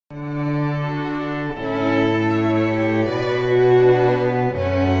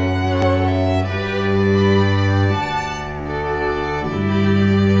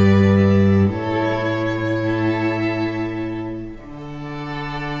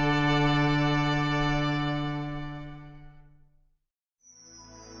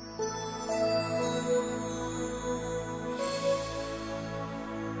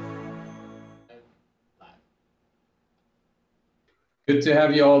Good to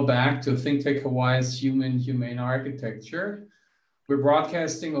have you all back to ThinkTech Hawaii's Humane Architecture. We're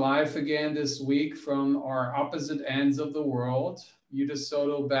broadcasting live again this week from our opposite ends of the world. You,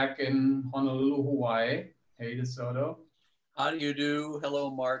 DeSoto, back in Honolulu, Hawaii. Hey, DeSoto. How do you do? Hello,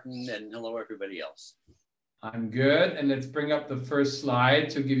 Martin, and hello, everybody else. I'm good, and let's bring up the first slide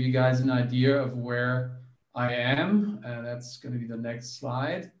to give you guys an idea of where I am. That's going to be the next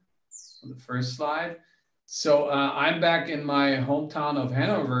slide, the first slide. So I'm back in my hometown of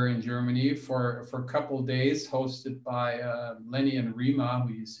Hanover in Germany for a couple of days, hosted by Lenny and Rima,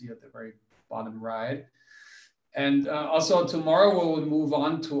 who you see at the very bottom right. And also tomorrow we'll move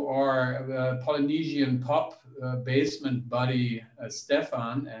on to our Polynesian pop basement buddy,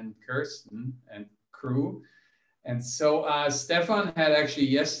 Stefan and Kirsten and crew. And so Stefan had actually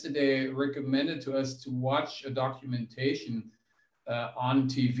yesterday recommended to us to watch a documentation on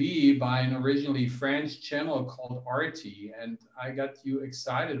TV by an originally French channel called RT. And I got you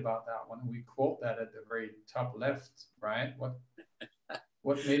excited about that one. We quote that at the very top left, right?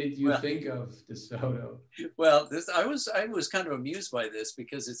 What made it you think of DeSoto? Well, I was kind of amused by this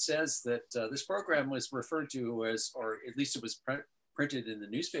because it says that this program was referred to as, or at least it was printed in the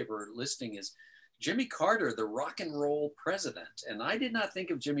newspaper listing as Jimmy Carter, the rock and roll president. And I did not think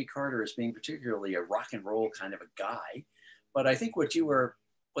of Jimmy Carter as being particularly a rock and roll kind of a guy. But I think what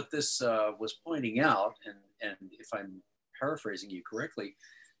this was pointing out, and if I'm paraphrasing you correctly,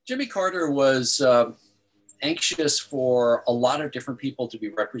 Jimmy Carter was anxious for a lot of different people to be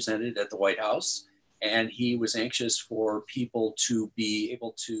represented at the White House. And he was anxious for people to be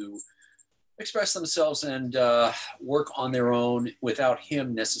able to express themselves and work on their own without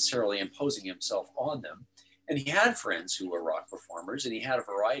him necessarily imposing himself on them. And he had friends who were rock performers, and he had a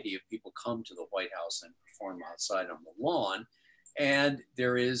variety of people come to the White House and perform outside on the lawn. And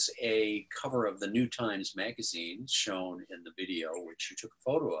there is a cover of the New Times magazine shown in the video, which you took a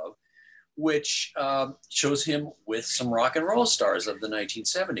photo of, which shows him with some rock and roll stars of the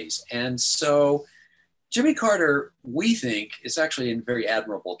 1970s. And so Jimmy Carter, we think, is actually a very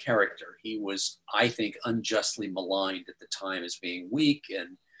admirable character. He was, I think, unjustly maligned at the time as being weak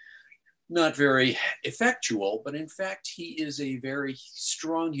and not very effectual, but in fact, he is a very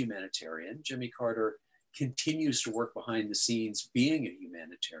strong humanitarian. Jimmy Carter continues to work behind the scenes being a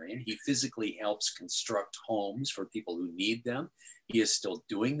humanitarian. He physically helps construct homes for people who need them. He is still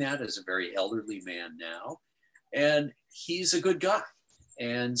doing that as a very elderly man now. And he's a good guy.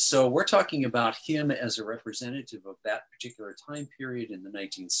 And so we're talking about him as a representative of that particular time period in the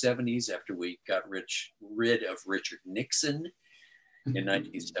 1970s after we got rid of Richard Nixon in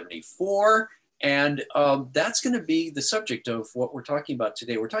 1974. And that's going to be the subject of what we're talking about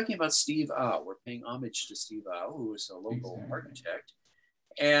today. We're talking about Steve Au. We're paying homage to Steve Au, who is a local architect.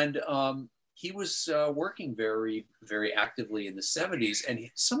 And he was working very, very actively in the 70s. And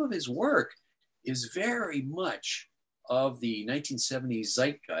some of his work is very much of the 1970s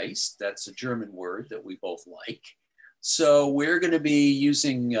zeitgeist. That's a German word that we both like. So we're going to be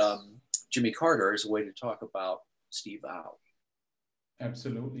using Jimmy Carter as a way to talk about Steve Au.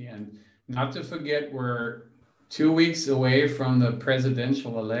 Absolutely. And not to forget, we're 2 weeks away from the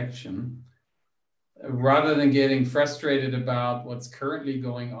presidential election. Rather than getting frustrated about what's currently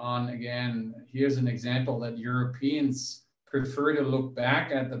going on, again, here's an example that Europeans prefer to look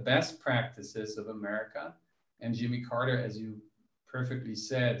back at the best practices of America. And Jimmy Carter, as you perfectly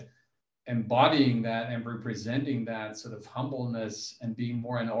said, embodying that and representing that sort of humbleness and being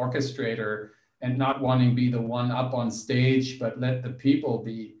more an orchestrator and not wanting to be the one up on stage, but let the people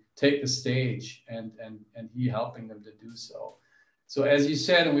take the stage and he helping them to do so. So as you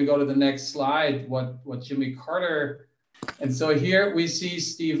said, and we go to the next slide, what Jimmy Carter, and so here we see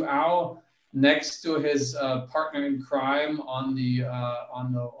Steve Au next to his partner in crime on the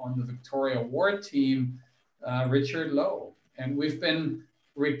Victoria Ward team, Richard Lowe. And we've been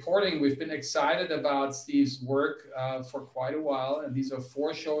excited about Steve's work for quite a while. And these are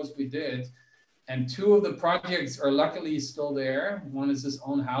 4 shows we did. And 2 of the projects are luckily still there. One is his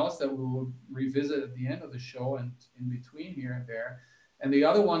own house that we will revisit at the end of the show and in between here and there. And the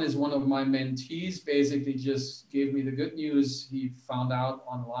other one is one of my mentees basically just gave me the good news. He found out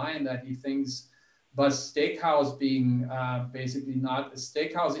online that he thinks Bus Steakhouse being basically not a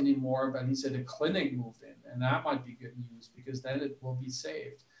steakhouse anymore, but he said a clinic moved in. And that might be good news because then it will be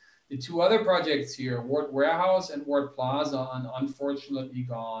saved. The 2 other projects here, Ward Warehouse and Ward Plaza, are unfortunately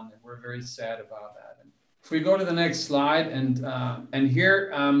gone. And we're very sad about that. And if we go to the next slide, and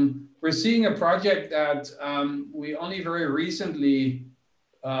here we're seeing a project that we only very recently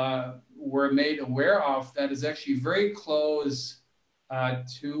were made aware of that is actually very close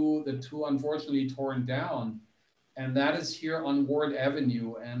to the 2 unfortunately torn down and that is here on Ward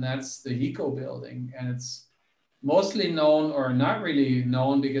Avenue, and that's the HECO building. And it's mostly known, or not really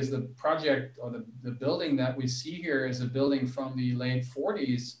known, because the project, or the building that we see here is a building from the late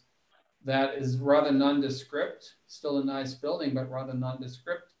 40s that is rather nondescript, still a nice building, but rather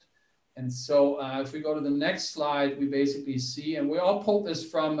nondescript. And so if we go to the next slide, we basically see, and we all pulled this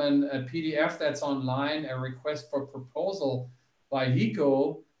from a PDF that's online, a request for proposal by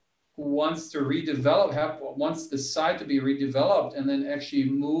HECO, who wants to redevelop, wants the site to be redeveloped and then actually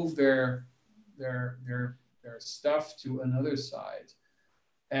move their stuff to another site.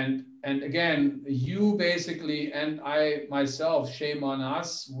 And again, you basically, and I myself, shame on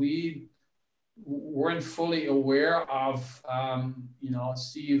us, we weren't fully aware of, you know,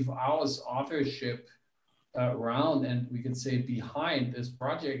 Steve Au's authorship around, and we could say behind this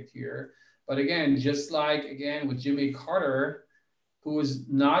project here. But again, just like, again, with Jimmy Carter, who was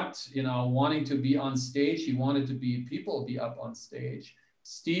not, you know, wanting to be on stage, he wanted to be, people be up on stage.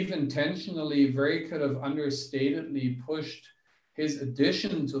 Steve intentionally, very could have understatedly pushed his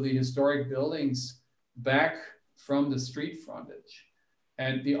addition to the historic buildings back from the street frontage.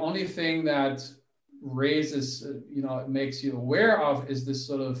 And the only thing that raises, you know, it makes you aware of is this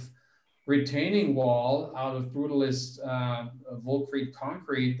sort of retaining wall out of brutalist Volcrete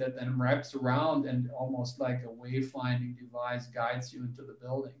concrete that then wraps around and almost like a wayfinding device guides you into the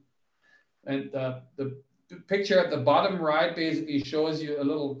building. And the picture at the bottom right basically shows you a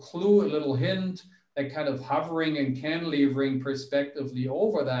little clue, a little hint that kind of hovering and cantilevering prospectively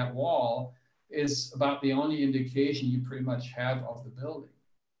over that wall is about the only indication you pretty much have of the building.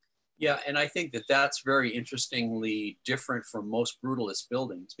 Yeah, and I think that that's very interestingly different from most brutalist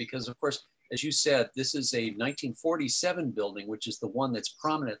buildings because, of course, as you said, this is a 1947 building, which is the one that's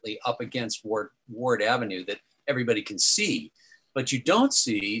prominently up against Ward Avenue that everybody can see. But you don't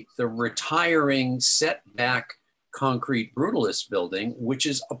see the retiring setback concrete brutalist building, which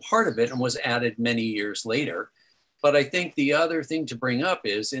is a part of it and was added many years later. But I think the other thing to bring up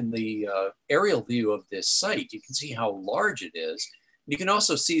is in the aerial view of this site, you can see how large it is. You can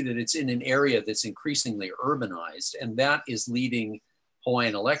also see that it's in an area that's increasingly urbanized, and that is leading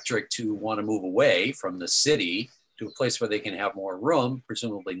Hawaiian Electric to want to move away from the city to a place where they can have more room,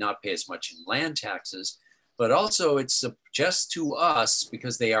 presumably not pay as much in land taxes. But also it suggests to us,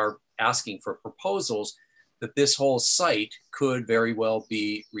 because they are asking for proposals, that this whole site could very well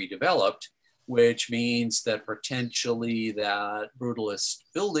be redeveloped, which means that potentially that brutalist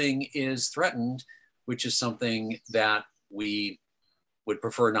building is threatened, which is something that we would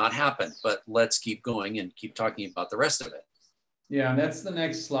prefer not happen. But let's keep going and keep talking about the rest of it. Yeah, and that's the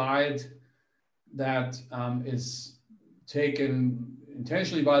next slide that is taken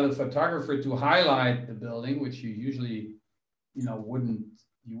intentionally by the photographer to highlight the building, which you usually, you know, wouldn't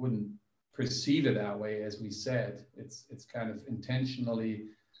perceive it that way. As we said, it's kind of intentionally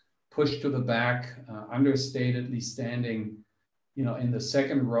pushed to the back, understatedly standing, you know, in the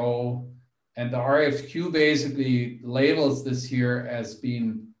second row. And the RFQ basically labels this here as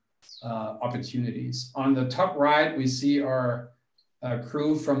being opportunities. On the top right, we see our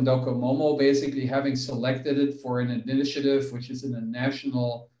crew from Docomomo basically having selected it for an initiative, which is in a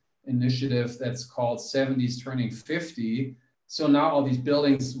national initiative that's called 70s Turning 50. So now all these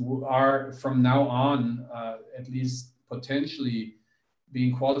buildings are from now on, at least potentially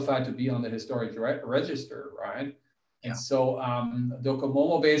being qualified to be on the historic register, right? And so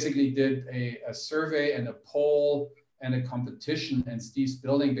Docomomo basically did a survey and a poll and a competition, and Steve's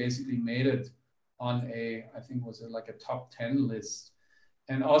building basically made it on a, I think was like a top 10 list.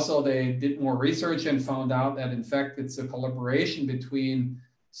 And also they did more research and found out that in fact it's a collaboration between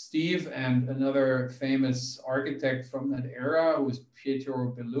Steve and another famous architect from that era, who was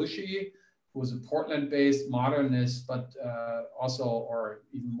Pietro Bellusci, who was a Portland-based modernist, but also, or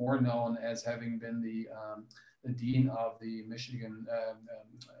even more known as having been the dean of the Michigan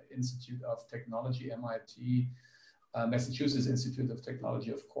Institute of Technology, MIT, Massachusetts Institute of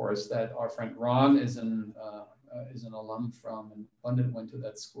Technology, of course, that our friend Ron is an alum from, and London went to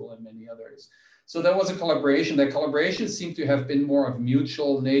that school, and many others. So there was a collaboration. That collaboration seemed to have been more of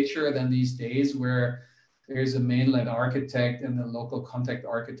mutual nature than these days, where there's a mainland architect and the local contact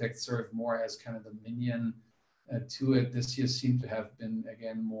architect serve more as kind of the minion to it. This year seemed to have been,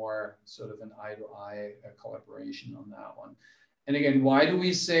 again, more sort of an eye-to-eye collaboration on that one. And again, why do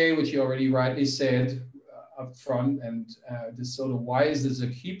we say, which you already rightly said up front, and DeSoto, why is this a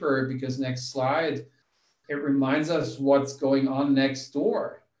keeper? Because next slide, it reminds us what's going on next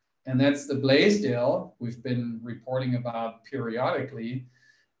door. And that's the Blaisdell we've been reporting about periodically.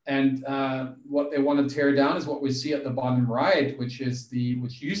 And what they want to tear down is what we see at the bottom right, which used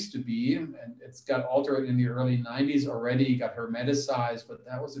to be, and it's got altered in the early 90s already, got hermeticized, but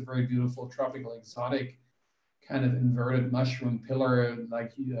that was a very beautiful tropical exotic kind of inverted mushroom pillar,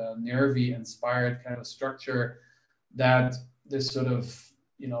 like Nervi inspired kind of structure, that this sort of,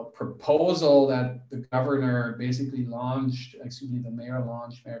 proposal that the governor basically launched, the mayor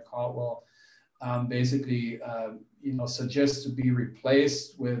launched, Mayor Caldwell, basically, suggests to be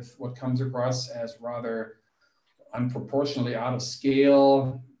replaced with what comes across as rather unproportionately out of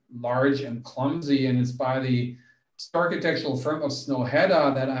scale, large and clumsy. And it's by the architectural firm of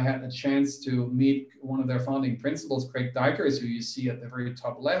Snowhetta that I had a chance to meet one of their founding principals, Craig Dykers, who you see at the very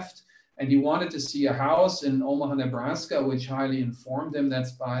top left. And he wanted to see a house in Omaha, Nebraska, which highly informed him.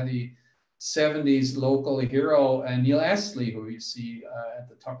 That's by the 70s local hero, Neil Astley, who you see at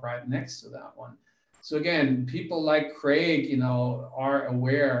the top right next to that one. So again, people like Craig, are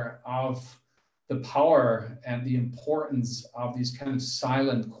aware of the power and the importance of these kind of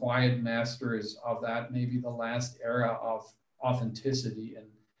silent, quiet masters of that, maybe the last era of authenticity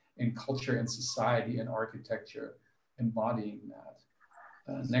in culture and society and architecture, embodying that.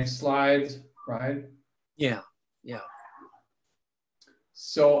 Next slide, right? Yeah.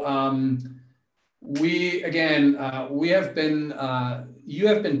 So we have been, you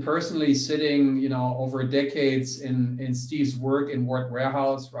have been personally sitting, over decades in Steve's work in Ward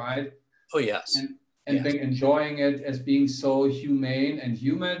Warehouse, right? Oh, yes. And yes. been enjoying it as being so humane and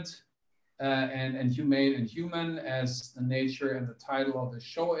humid, and humane and human, as the nature and the title of the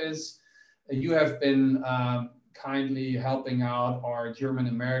show is. You have been kindly helping out our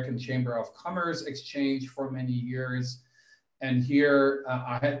German-American Chamber of Commerce exchange for many years. And here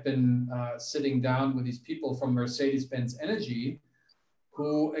I had been sitting down with these people from Mercedes-Benz Energy,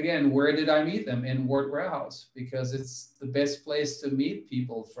 who, again, where did I meet them? In Ward Warehouse, because it's the best place to meet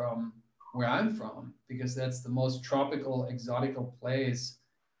people from where I'm from, because that's the most tropical, exotical place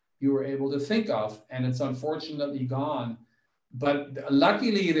you were able to think of. And it's unfortunately gone. But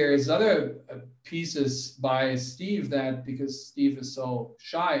luckily, there's other pieces by Steve that, because Steve is so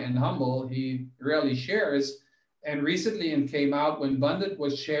shy and humble, he rarely shares. And recently it came out when Bundit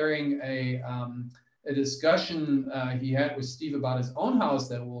was sharing a discussion he had with Steve about his own house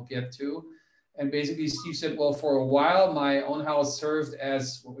that we'll get to. And basically Steve said, well, for a while, my own house served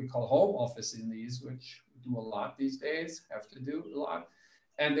as what we call home office in these, which we do a lot these days, have to do a lot.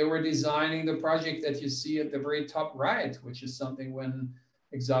 And they were designing the project that you see at the very top right, which is something when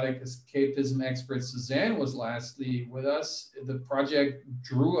exotic escapism expert Suzanne was lastly with us, the project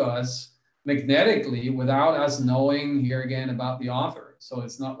drew us magnetically without us knowing, here again, about the author. So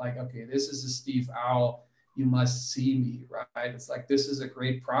it's not like, okay, this is a Steve Owl, you must see me, right? It's like, this is a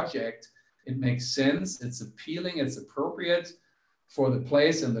great project. It makes sense, it's appealing, it's appropriate for the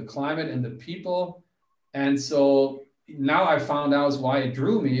place and the climate and the people. And so now I found out why it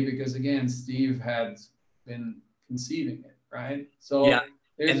drew me, because again, Steve had been conceiving it, right? So yeah.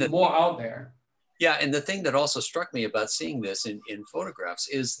 There's more out there. Yeah, and the thing that also struck me about seeing this in photographs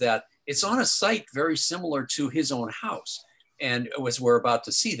is that it's on a site very similar to his own house. And as we're about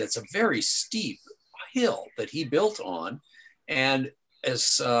to see, that's a very steep hill that he built on. And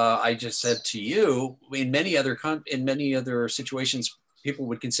as I just said to you, in many other situations, people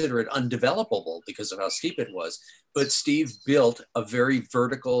would consider it undevelopable because of how steep it was. But Steve built a very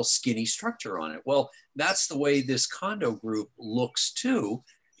vertical, skinny structure on it. Well, that's the way this condo group looks too,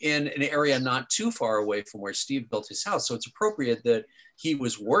 in an area not too far away from where Steve built his house. So it's appropriate that he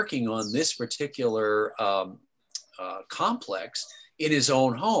was working on this particular complex in his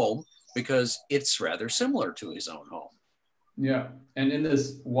own home, because it's rather similar to his own home. Yeah, and in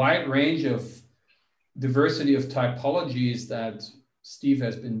this wide range of diversity of typologies that Steve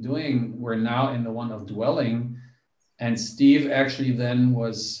has been doing, we're now in the one of dwelling. And Steve actually then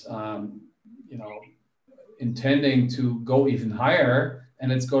was, intending to go even higher.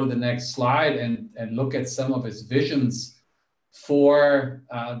 And let's go to the next slide and look at some of his visions for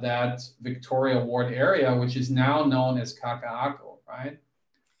that Victoria Ward area, which is now known as Kakaako, right?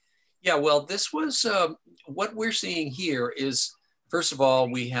 Yeah, well, this was, what we're seeing here is, first of all,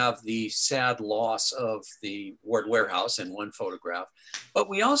 we have the sad loss of the Ward Warehouse in one photograph, but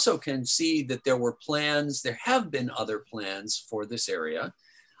we also can see that there were plans, there have been other plans for this area.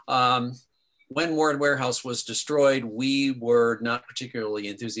 When Ward Warehouse was destroyed, we were not particularly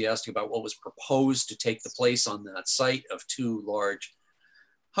enthusiastic about what was proposed to take the place on that site of two large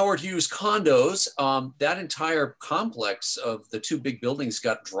Howard Hughes condos. That entire complex of the two big buildings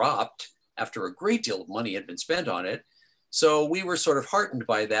got dropped after a great deal of money had been spent on it. So we were sort of heartened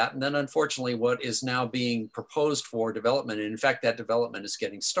by that. And then unfortunately, what is now being proposed for development, and in fact, that development is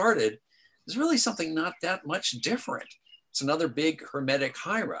getting started, is really something not that much different. It's another big hermetic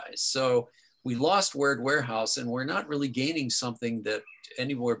high rise. So we lost Word Warehouse, and we're not really gaining something that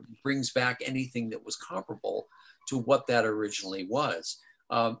anywhere brings back anything that was comparable to what that originally was.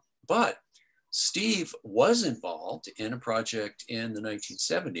 But Steve was involved in a project in the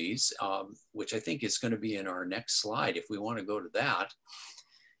 1970s, which I think is going to be in our next slide if we want to go to that.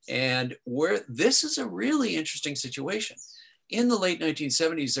 And where this is a really interesting situation. In the late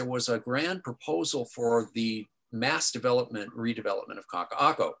 1970s, there was a grand proposal for the mass development, redevelopment of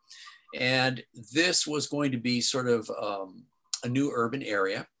Kakaako. And this was going to be sort of a new urban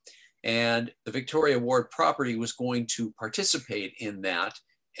area. And the Victoria Ward property was going to participate in that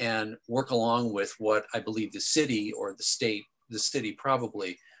and work along with what I believe the city or the state, the city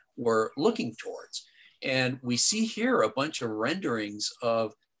probably, were looking towards. And we see here a bunch of renderings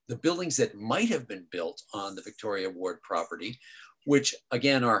of the buildings that might have been built on the Victoria Ward property, which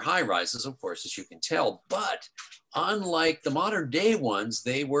again are high rises, of course, as you can tell, but unlike the modern day ones,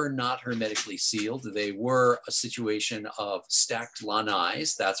 they were not hermetically sealed. They were a situation of stacked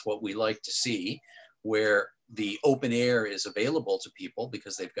lanais. That's what we like to see, where the open air is available to people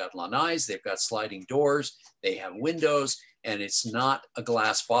because they've got lanais, they've got sliding doors, they have windows, and it's not a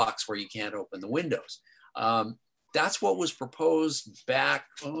glass box where you can't open the windows. That's what was proposed back,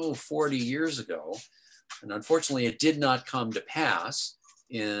 40 years ago. And unfortunately, it did not come to pass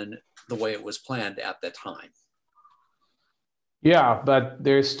in the way it was planned at that time. Yeah, but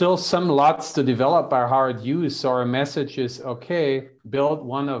there's still some lots to develop by Howard Hughes. So our message is, okay, build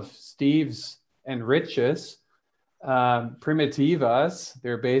one of Steve's and Rich's primitivas.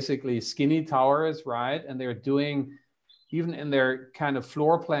 They're basically skinny towers, right? And they're doing, even in their kind of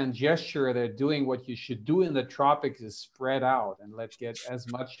floor plan gesture, they're doing what you should do in the tropics is spread out and let's get as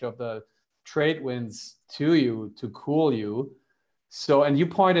much of the trade winds to you to cool you. So, and you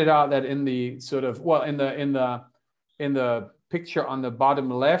pointed out that in the sort of, well, in the picture on the bottom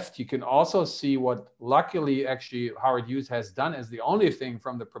left, you can also see what luckily actually Howard Hughes has done as the only thing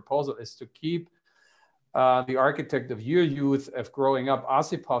from the proposal is to keep the architect of your youth of growing up,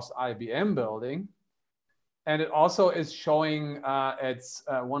 Ossipoff's IBM building. And it also is showing it's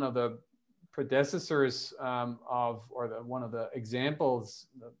one of the predecessors one of the examples,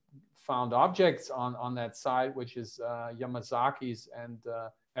 found objects on that site, which is Yamazaki's and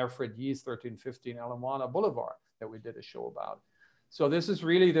Alfred Yee's 1315 Alamoana Boulevard that we did a show about. So this is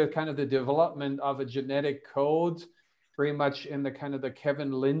really the kind of the development of a genetic code, very much in the kind of the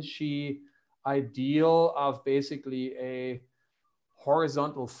Kevin Lynchy ideal of basically a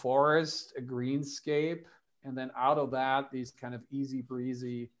horizontal forest, a greenscape, and then out of that, these kind of easy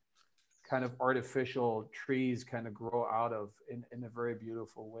breezy kind of artificial trees kind of grow out of in a very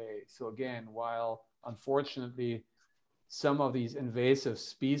beautiful way. So again, while unfortunately some of these invasive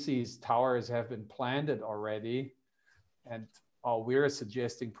species towers have been planted already, and all we're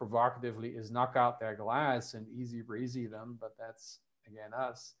suggesting provocatively is knock out their glass and easy breezy them, but that's again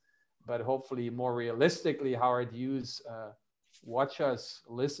us. But hopefully more realistically, Howard Hughes, watch us,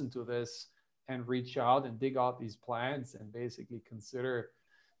 listen to this and reach out and dig out these plants and basically consider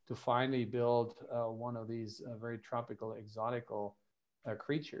to finally build one of these very tropical, exotical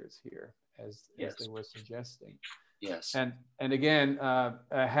creatures here, as they were suggesting. Yes. And again,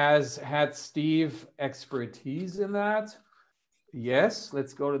 has had Steve expertise in that? Yes.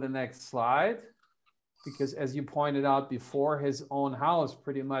 Let's go to the next slide. Because as you pointed out before, his own house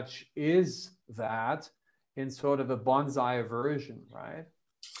pretty much is that in sort of a bonsai version, right?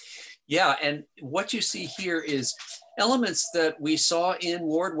 Yeah, and what you see here is elements that we saw in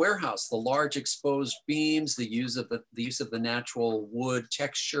Ward Warehouse: the large exposed beams, the use of the natural wood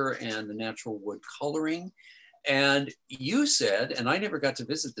texture and the natural wood coloring. And you said, and I never got to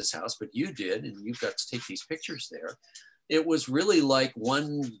visit this house, but you did, and you got to take these pictures there. It was really like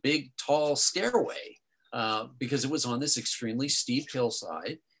one big tall stairway because it was on this extremely steep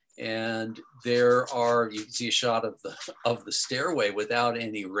hillside. And you can see a shot of the stairway without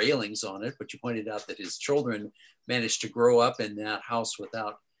any railings on it, but you pointed out that his children managed to grow up in that house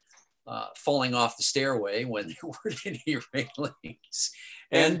without falling off the stairway when there weren't any railings.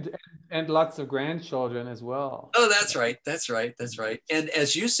 And lots of grandchildren as well. Oh, that's right. And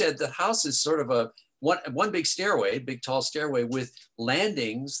as you said, the house is sort of one big stairway, big tall stairway with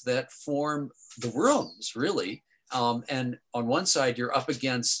landings that form the rooms, really. And on one side, you're up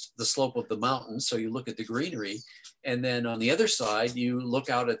against the slope of the mountain, so you look at the greenery. And then on the other side, you look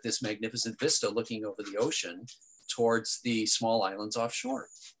out at this magnificent vista looking over the ocean towards the small islands offshore.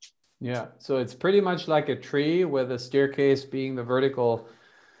 Yeah, so it's pretty much like a tree with a staircase being the vertical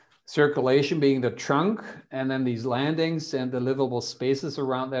circulation being the trunk, and then these landings and the livable spaces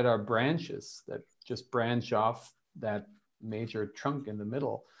around that are branches that just branch off that major trunk in the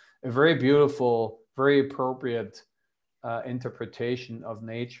middle. A very beautiful, very appropriate interpretation of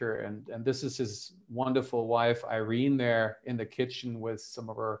nature. And this is his wonderful wife, Irene, there in the kitchen with some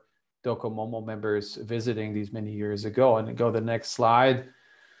of our Docomomo members visiting these many years ago. And go to the next slide.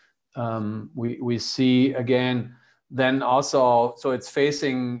 We see again, then also, so it's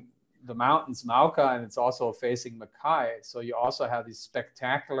facing the mountains, Mauka, and it's also facing Mackay. So you also have these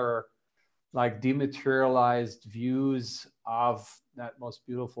spectacular, like dematerialized views of that most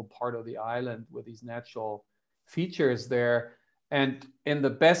beautiful part of the island with these natural features there. And in the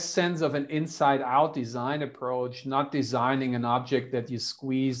best sense of an inside out design approach, not designing an object that you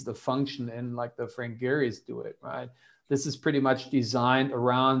squeeze the function in like the Frank Gehry's do it, right? This is pretty much designed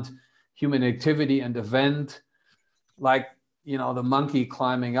around human activity and event, like, you know, the monkey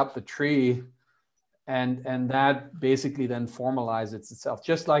climbing up the tree, and that basically then formalizes itself,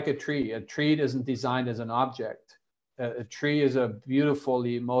 just like a tree. A tree isn't designed as an object. A tree is a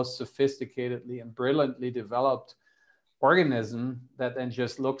beautifully, most sophisticatedly and brilliantly developed organism that then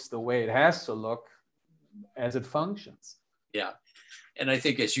just looks the way it has to look as it functions. Yeah. And I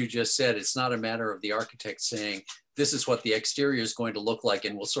think, as you just said, it's not a matter of the architect saying, this is what the exterior is going to look like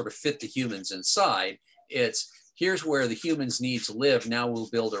and we'll sort of fit the humans inside. It's, here's where the humans need to live. Now we'll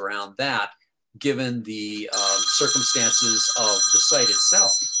build around that, given the circumstances of the site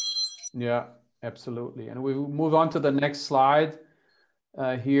itself. Yeah, absolutely. And we move on to the next slide.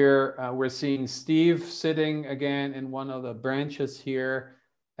 Here we're seeing Steve sitting again in one of the branches here.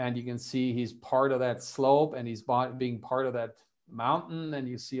 And you can see he's part of that slope and he's being part of that mountain. And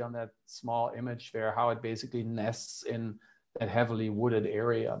you see on that small image there how it basically nests in that heavily wooded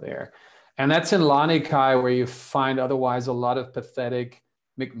area there. And that's in Lanikai, where you find otherwise a lot of pathetic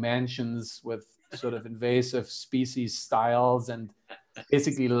McMansions with sort of invasive species styles and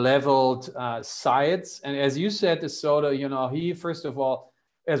basically leveled sides. And as you said, DeSoto, you know, he, first of all,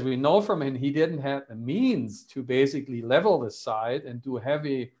 as we know from him, he didn't have the means to basically level the side and do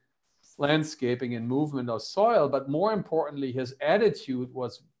heavy landscaping and movement of soil. But more importantly, his attitude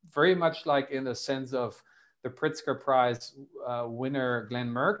was very much like in the sense of the Pritzker Prize winner, Glenn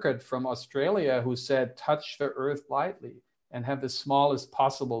Murcutt from Australia, who said, touch the earth lightly and have the smallest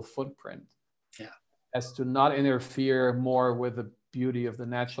possible footprint. Yeah. As to not interfere more with the beauty of the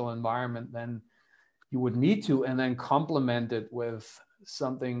natural environment than you would need to, and then complement it with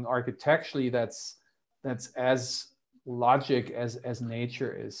something architecturally that's as logic as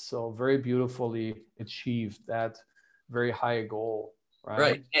nature is. So very beautifully achieved that very high goal,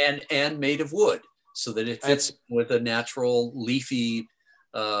 right? Right, and made of wood, so that it fits with a natural leafy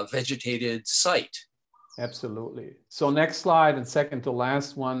vegetated site. Absolutely. So next slide, and second to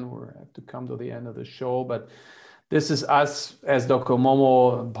last one, we have to come to the end of the show, but this is us as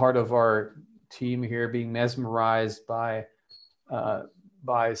Docomomo, part of our team here, being mesmerized by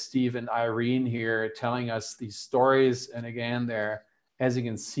Steve and Irene here, telling us these stories. And again, they're, as you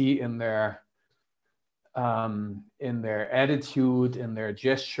can see in their attitude, in their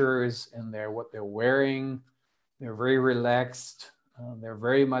gestures, in what they're wearing, they're very relaxed. They're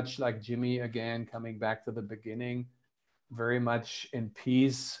very much like Jimmy, again, coming back to the beginning, very much in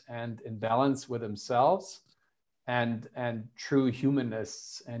peace and in balance with themselves, and true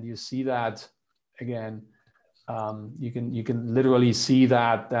humanists. And you see that again. You can literally see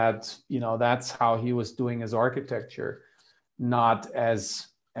that you know, that's how he was doing his architecture, not as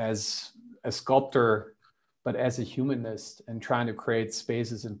a sculptor, but as a humanist, and trying to create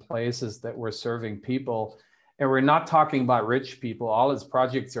spaces and places that were serving people. And we're not talking about rich people. All his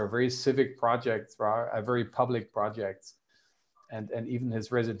projects are very civic projects, are very public projects. And even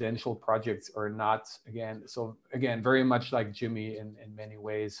his residential projects are not, again, so again, very much like Jimmy in many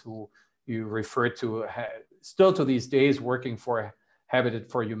ways, who you refer to still to these days working for Habitat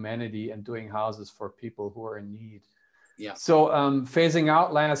for Humanity and doing houses for people who are in need. Yeah. So phasing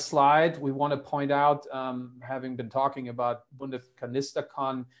out, last slide, we want to point out, having been talking about Bundet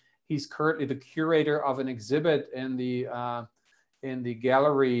Kanistakon, he's currently the curator of an exhibit in the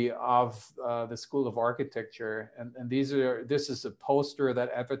gallery of the School of Architecture. And this is a poster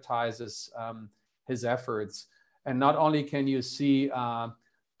that advertises his efforts. And not only can you see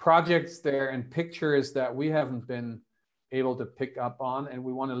projects there and pictures that we haven't been able to pick up on, and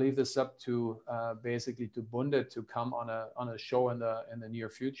we want to leave this up to basically to Bundet to come on a show in the near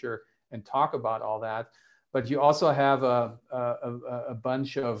future and talk about all that. But you also have a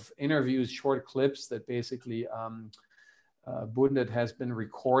bunch of interviews, short clips that basically Bundit has been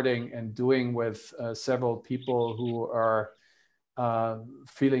recording and doing with several people who are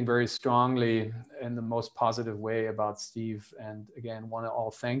feeling very strongly in the most positive way about Steve. And again, want to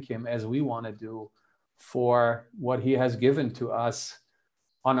all thank him, as we want to do, for what he has given to us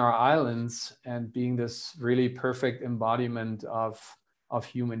on our islands, and being this really perfect embodiment of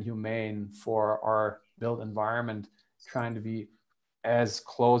humane for our built environment, trying to be as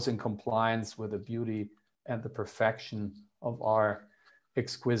close in compliance with the beauty and the perfection of our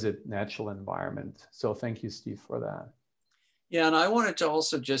exquisite natural environment. So thank you, Steve, for that. Yeah, and I wanted to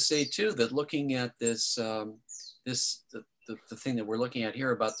also just say too that looking at this, the thing that we're looking at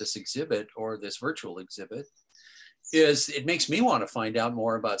here about this exhibit, or this virtual exhibit, is it makes me want to find out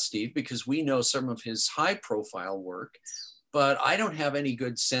more about Steve, because we know some of his high profile work, but I don't have any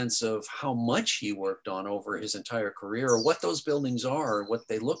good sense of how much he worked on over his entire career, or what those buildings are, or what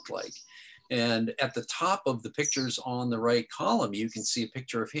they look like. And at the top of the pictures on the right column, you can see a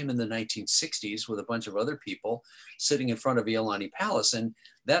picture of him in the 1960s with a bunch of other people sitting in front of Iolani Palace. And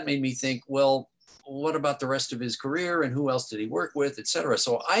that made me think, well, what about the rest of his career, and who else did he work with, et cetera?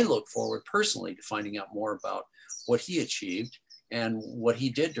 So I look forward personally to finding out more about what he achieved and what he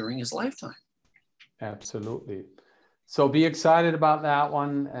did during his lifetime. Absolutely. So be excited about that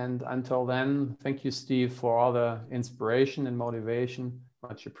one. And until then, thank you, Steve, for all the inspiration and motivation.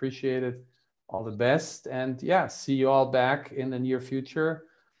 Much appreciated. All the best. And yeah, see you all back in the near future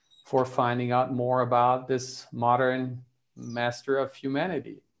for finding out more about this modern master of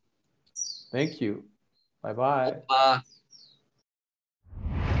humanity. Thank you. Bye-bye.